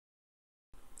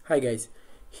Hi guys,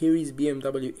 here is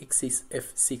BMW X6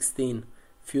 F16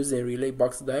 fuse and relay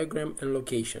box diagram and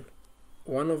location.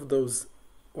 One of those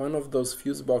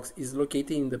fuse box is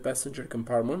located in the passenger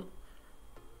compartment.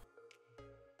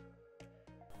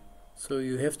 So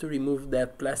you have to remove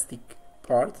that plastic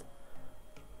part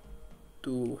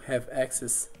to have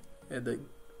access at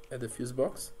the fuse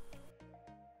box.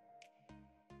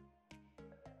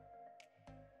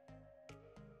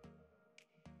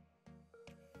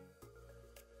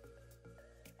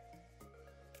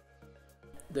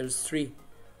 There's 3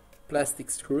 plastic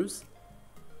screws,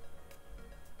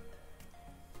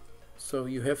 so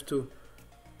you have to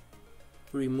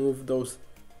remove those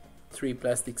 3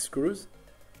 plastic screws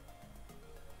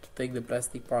to take the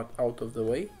plastic part out of the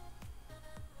way.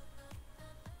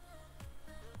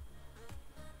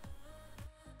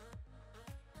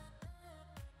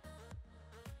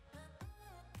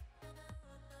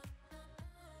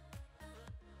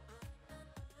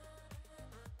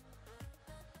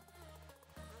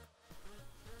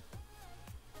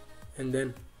 And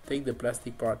then take the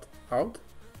plastic part out,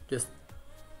 just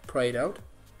pry it out.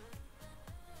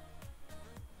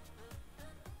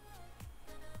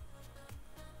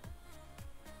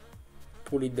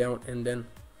 Pull it down and then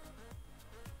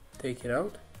take it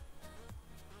out.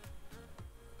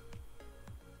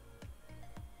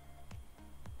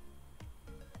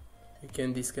 You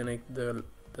can disconnect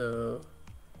the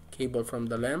cable from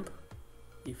the lamp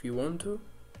if you want to.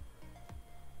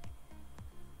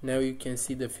 Now you can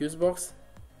see the fuse box.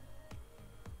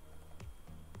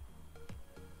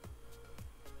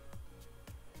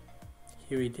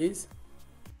 Here it is.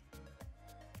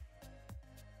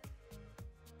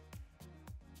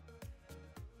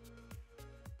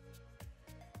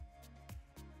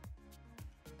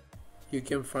 You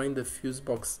can find the fuse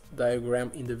box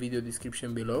diagram in the video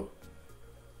description below.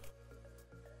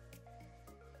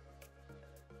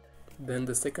 Then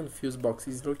the second fuse box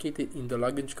is located in the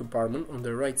luggage compartment on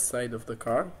the right side of the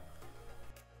car.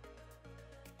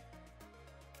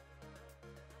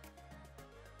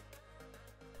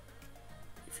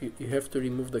 You have to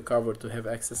remove the cover to have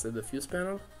access to the fuse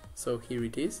panel, so here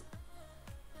it is.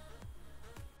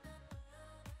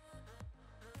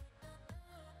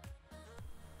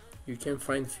 You can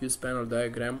find fuse panel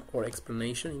diagram or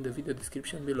explanation in the video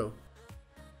description below.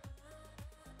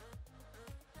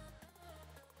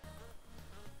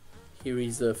 Here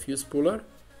is a fuse puller.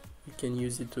 You can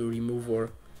use it to remove or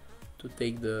to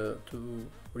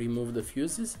remove the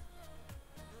fuses.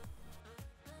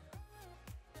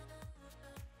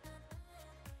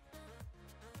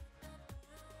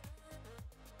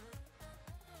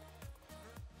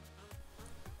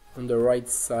 On the right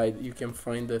side you can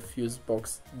find the fuse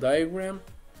box diagram.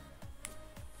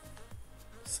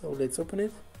 So let's open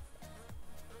it.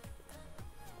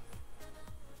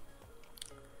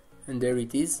 And there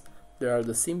it is. There are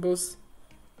the symbols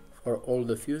for all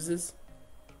the fuses.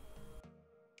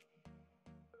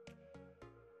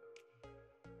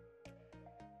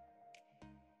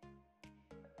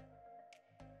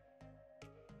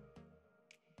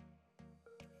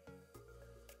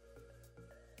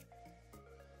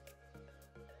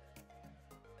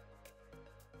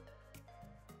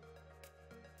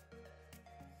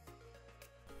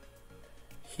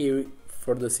 Here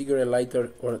for the cigarette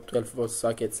lighter or 12-volt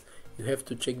sockets, you have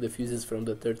to check the fuses from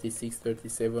the 36,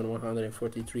 37,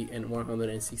 143 and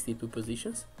 162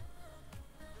 positions.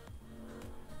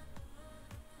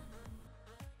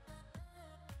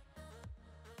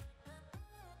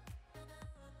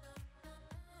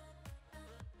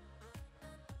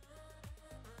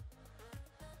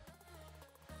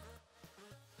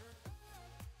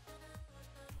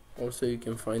 Also you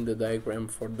can find the diagram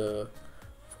for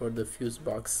the fuse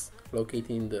box located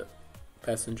in the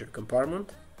passenger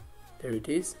compartment. There it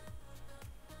is.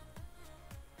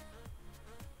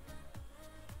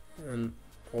 And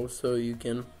also you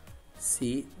can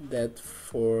see that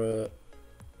for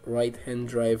right hand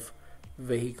drive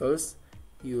vehicles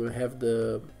you will have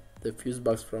the fuse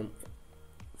box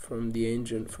from the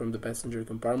engine, from the passenger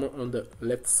compartment on the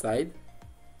left side.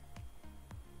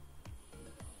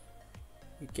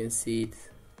 You can see it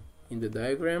in the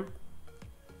diagram.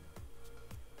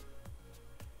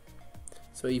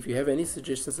 So if you have any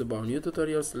suggestions about new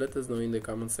tutorials, let us know in the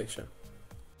comment section.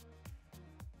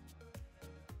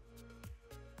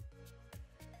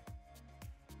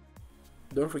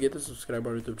 Don't forget to subscribe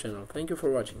our YouTube channel. Thank you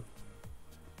for watching.